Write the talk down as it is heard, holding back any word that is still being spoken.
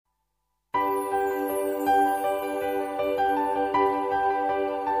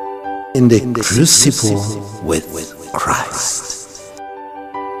in the crucible with Christ.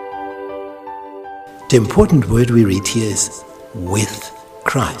 The important word we read here is with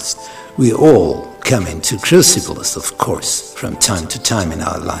Christ. We all come into crucibles, of course, from time to time in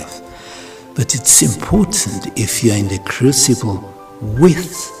our life. But it's important if you're in the crucible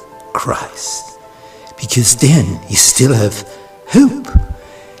with Christ, because then you still have hope.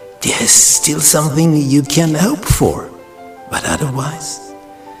 There's still something you can hope for, but otherwise.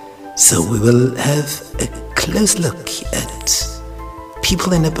 So we will have a close look at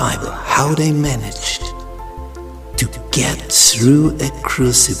people in the Bible, how they managed to get through a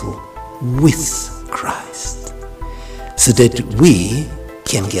crucible with Christ, so that we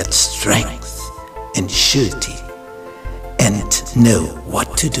can get strength and surety and know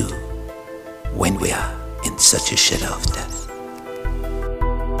what to do when we are in such a shadow of death.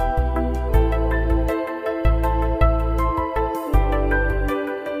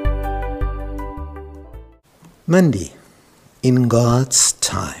 Monday, in God's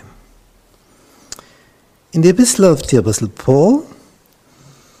time. In the epistle of the Apostle Paul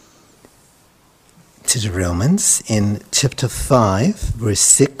to the Romans, in chapter 5, verse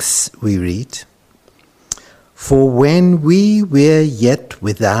 6, we read, "For when we were yet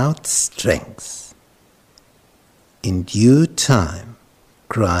without strength, in due time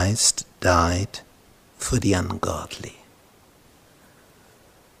Christ died for the ungodly."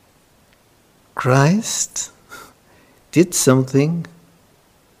 Christ did something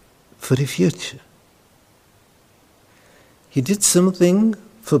for the future. He did something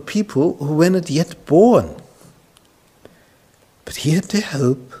for people who were not yet born. But he had the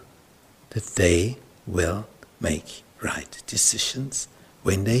hope that they will make right decisions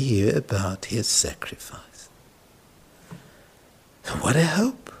when they hear about his sacrifice. What a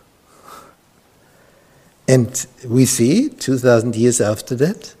hope! And we see, 2,000 years after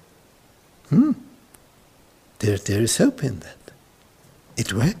that, there is hope in that.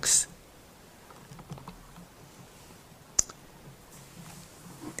 It works.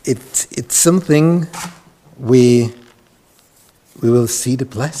 It's something we will see the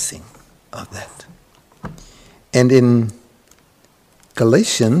blessing of that. And in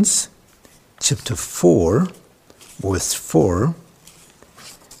Galatians chapter 4, verse 4,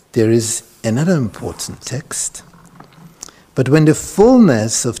 there is another important text. "But when the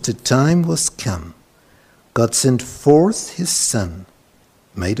fullness of the time was come, God sent forth his Son,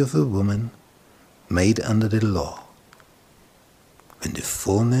 made of a woman, made under the law." When the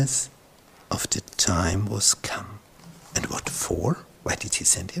fullness of the time was come. And what for? Why did he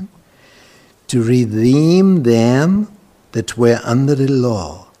send him? To redeem them that were under the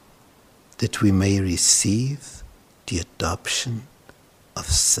law, that we may receive the adoption of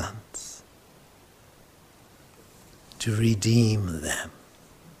sons. To redeem them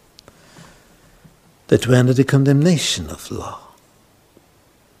that were under the condemnation of law.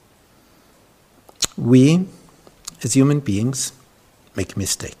 We, as human beings, make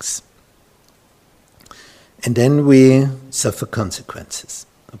mistakes. And then we suffer consequences.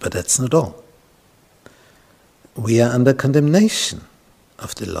 But that's not all. We are under condemnation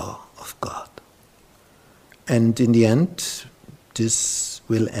of the law of God. And in the end, this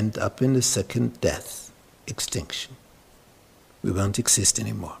will end up in the second death, extinction. We won't exist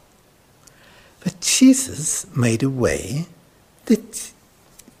anymore. But Jesus made a way that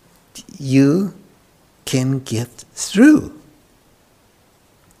you can get through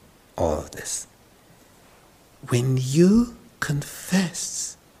all of this. When you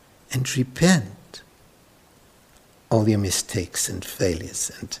confess and repent all your mistakes and failures,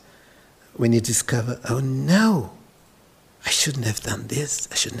 and when you discover, oh no, I shouldn't have done this,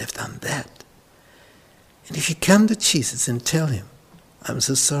 I shouldn't have done that. And if you come to Jesus and tell him, I'm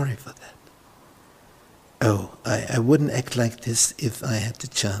so sorry for that. Oh, I wouldn't act like this if I had the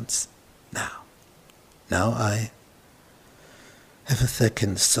chance. Now I have a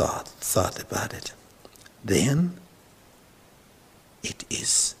second thought about it. Then it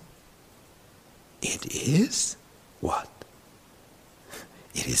is what?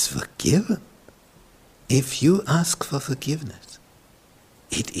 It is forgiven. If you ask for forgiveness,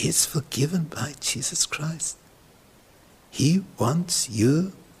 it is forgiven by Jesus Christ. He wants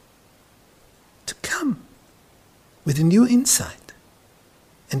you to come with a new insight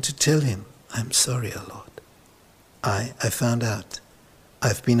and to tell him, I'm sorry, O Lord. I found out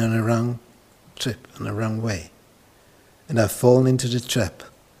I've been on a wrong trip, on a wrong way, and I've fallen into the trap,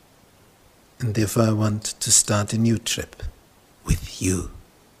 and therefore I want to start a new trip with you,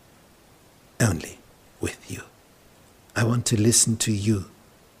 only with you. I want to listen to you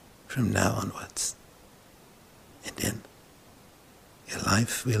from now onwards. And then your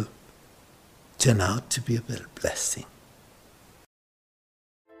life will turn out to be a blessing.